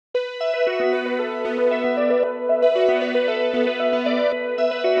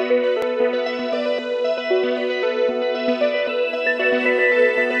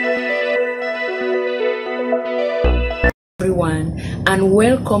and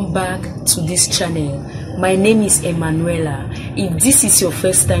welcome back to this channel. My name is Emanuela. If this is your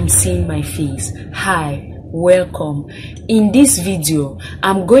first time seeing my face, hi, welcome. In this video,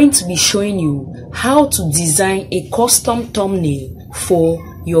 I'm going to be showing you how to design a custom thumbnail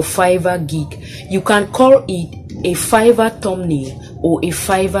for your Fiverr gig. You can call it a Fiverr thumbnail or a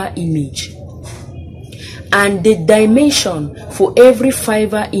Fiverr image. And the dimension for every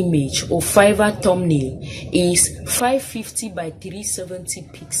Fiverr image or Fiverr thumbnail is 550 by 370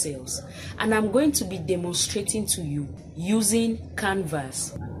 pixels. And I'm going to be demonstrating to you using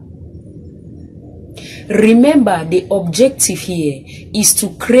canvas. Remember, the objective here is to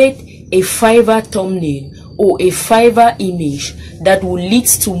create a Fiverr thumbnail or a Fiverr image that will lead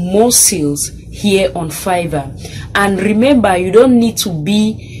to more sales here on Fiverr. And remember, you don't need to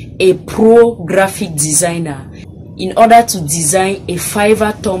be a pro graphic designer in order to design a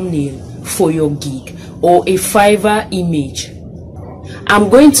Fiverr thumbnail for your gig or a Fiverr image. I'm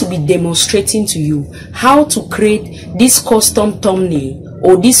going to be demonstrating to you how to create this custom thumbnail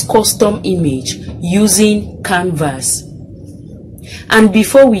or this custom image using canvas. And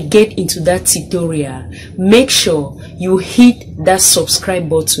before we get into that tutorial, make sure you hit that subscribe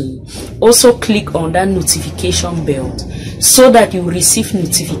button. Also click on that notification bell so that you receive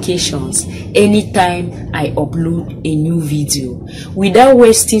notifications anytime I upload a new video. Without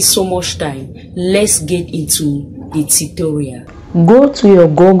wasting so much time, let's get into the tutorial. Go to your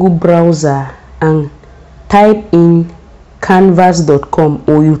Google browser and type in canvas.com,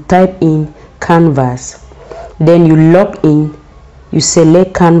 or you type in canvas. Then you log in. You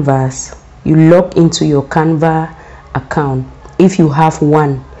select canvas, you log into your Canva account if you have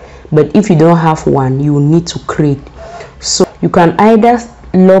one, but if you don't have one, you will need to create. So you can either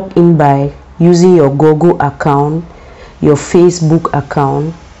log in by using your Google account, your Facebook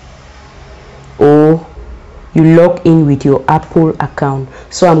account, or you log in with your Apple account.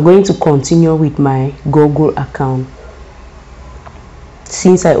 So I'm going to continue with my Google account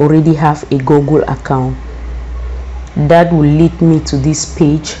since I already have a Google account. That will lead me to this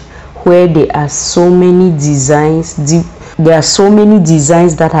page where there are so many designs. There are so many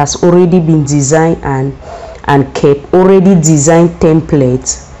designs that has already been designed and kept, already designed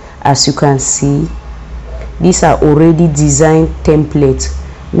templates. As you can see, these are already designed templates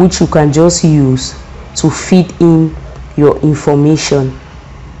which you can just use to feed in your information.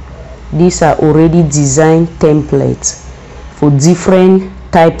 These are already designed templates for different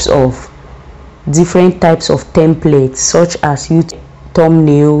types of templates, such as YouTube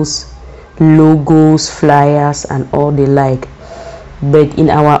thumbnails, logos, flyers, and all the like. But in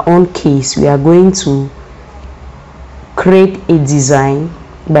our own case, we are going to create a design.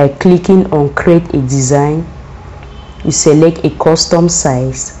 By clicking on create a design, you select a custom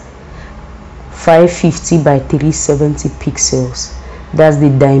size 550 by 370 pixels. That's the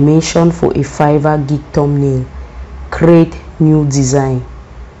dimension for a Fiverr gig thumbnail. Create new design.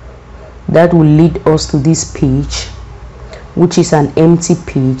 That will lead us to this page, which is an empty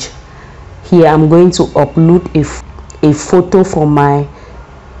page. Here I'm going to upload a photo from my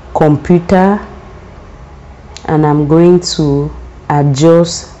computer, and I'm going to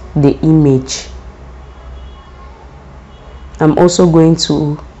adjust the image. I'm also going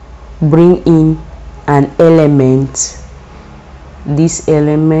to bring in an element, this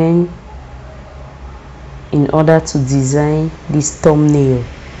element, in order to design this thumbnail.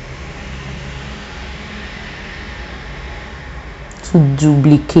 To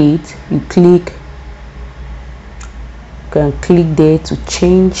duplicate, you can click there to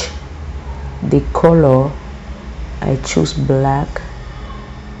change the color. I choose black.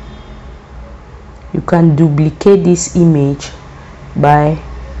 You can duplicate this image by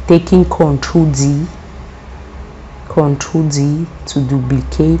taking Ctrl D to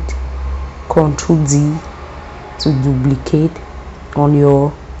duplicate, Ctrl D to duplicate on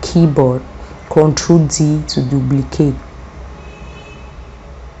your keyboard, Ctrl D to duplicate.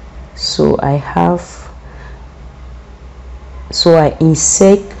 So I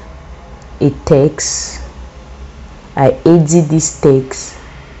insert a text. I edit this text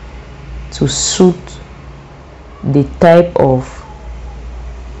to suit the type of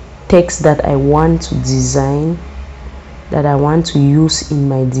text that I want to design, that I want to use in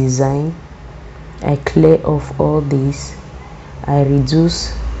my design. I clear off all this. I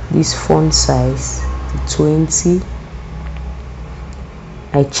reduce this font size to 20.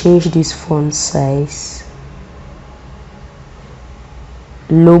 I change this font size.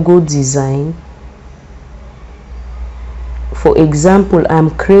 Logo design. For example, I'm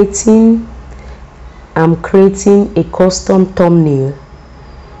creating a custom thumbnail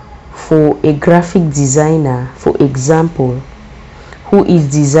for a graphic designer, for example, who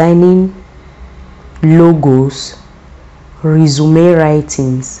is designing logos, resume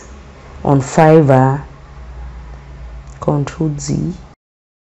writings on Fiverr. Ctrl Z.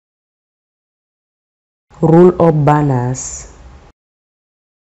 Roll up banners.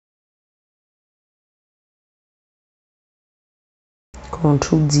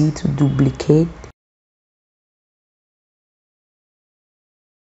 Ctrl D to duplicate.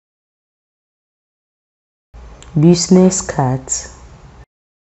 Business cards.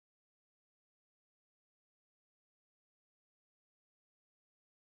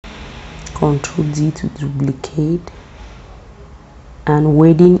 Ctrl D to duplicate. And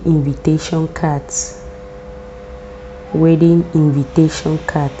wedding invitation cards. Wedding invitation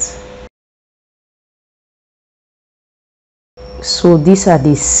cards. So these are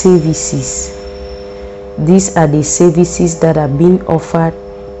the services. These are the services that are being offered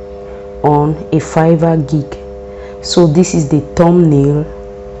on a Fiverr gig. So this is the thumbnail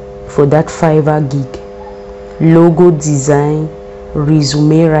for that Fiverr gig. Logo design,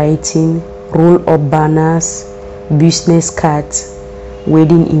 resume writing, roll up banners, business cards,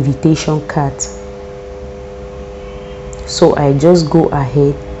 wedding invitation cards. So I just go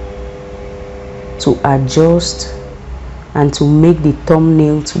ahead to adjust and to make the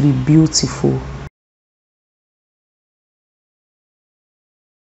thumbnail to be beautiful.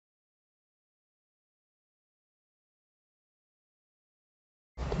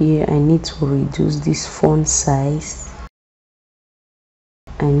 Here I need to reduce this font size.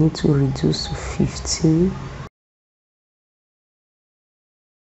 I need to reduce to 15.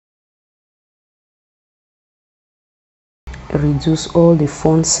 Reduce all the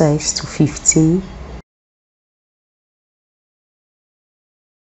font size to 15.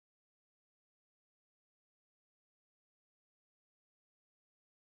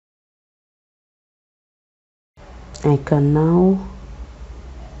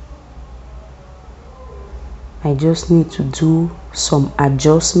 I just need to do some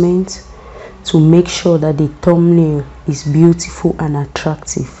adjustments to make sure that the thumbnail is beautiful and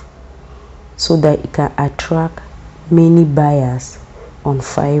attractive, so that it can attract many buyers on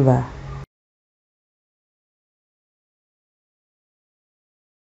Fiverr.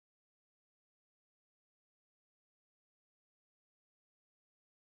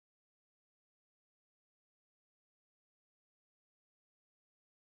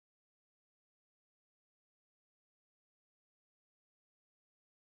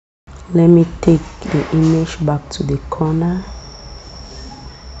 Let me take the image back to the corner.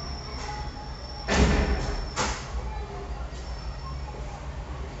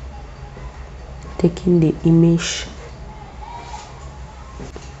 Taking the image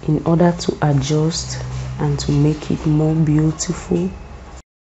in order to adjust and to make it more beautiful.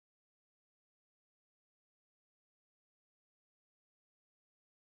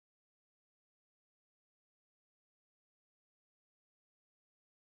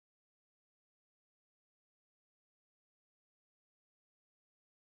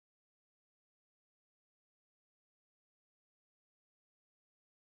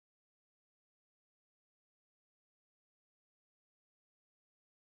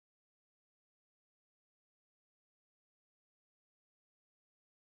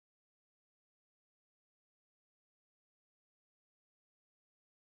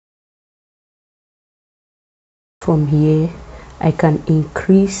 From here, I can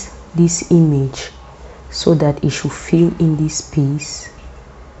increase this image so that it should fill in this space.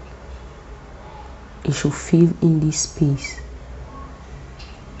 It should fill in this space.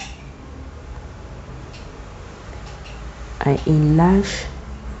 I enlarge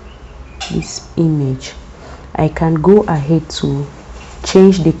this image. I can go ahead to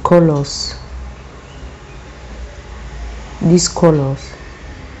change the colors. These colors,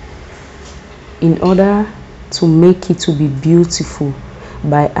 in order to make it to be beautiful,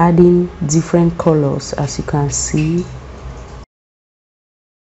 by adding different colors, as you can see.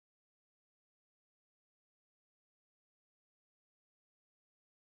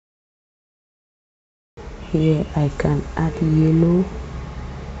 Here I can add yellow.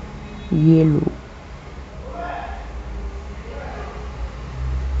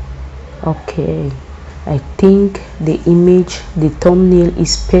 Okay, I think the image, the thumbnail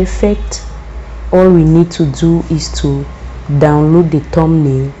is perfect. All we need to do is to download the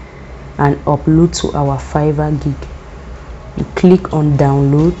thumbnail and upload to our Fiverr gig. You click on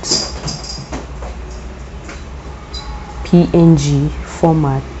download, PNG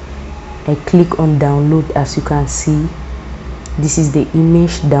format. I click on download. As you can see, this is the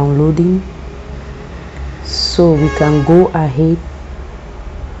image downloading. So we can go ahead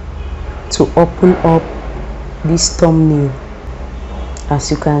to open up this thumbnail. As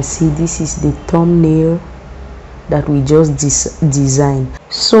you can see, this is the thumbnail that we just designed.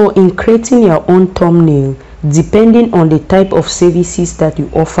 So in creating your own thumbnail, depending on the type of services that you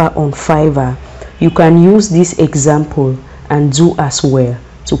offer on Fiverr, you can use this example and do as well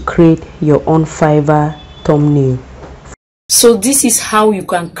to create your own Fiverr thumbnail. So this is how you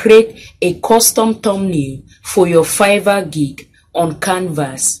can create a custom thumbnail for your Fiverr gig on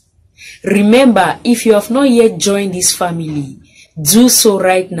Canvas. Remember, if you have not yet joined this family, do so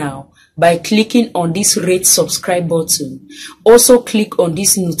right now by clicking on this red subscribe button. Also click on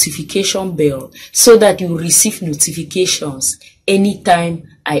this notification bell so that you receive notifications anytime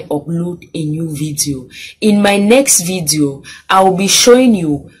I upload a new video. In my next video, I will be showing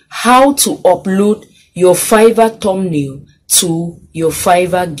you how to upload your Fiverr thumbnail to your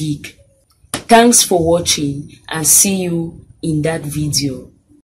Fiverr gig. Thanks for watching and see you in that video.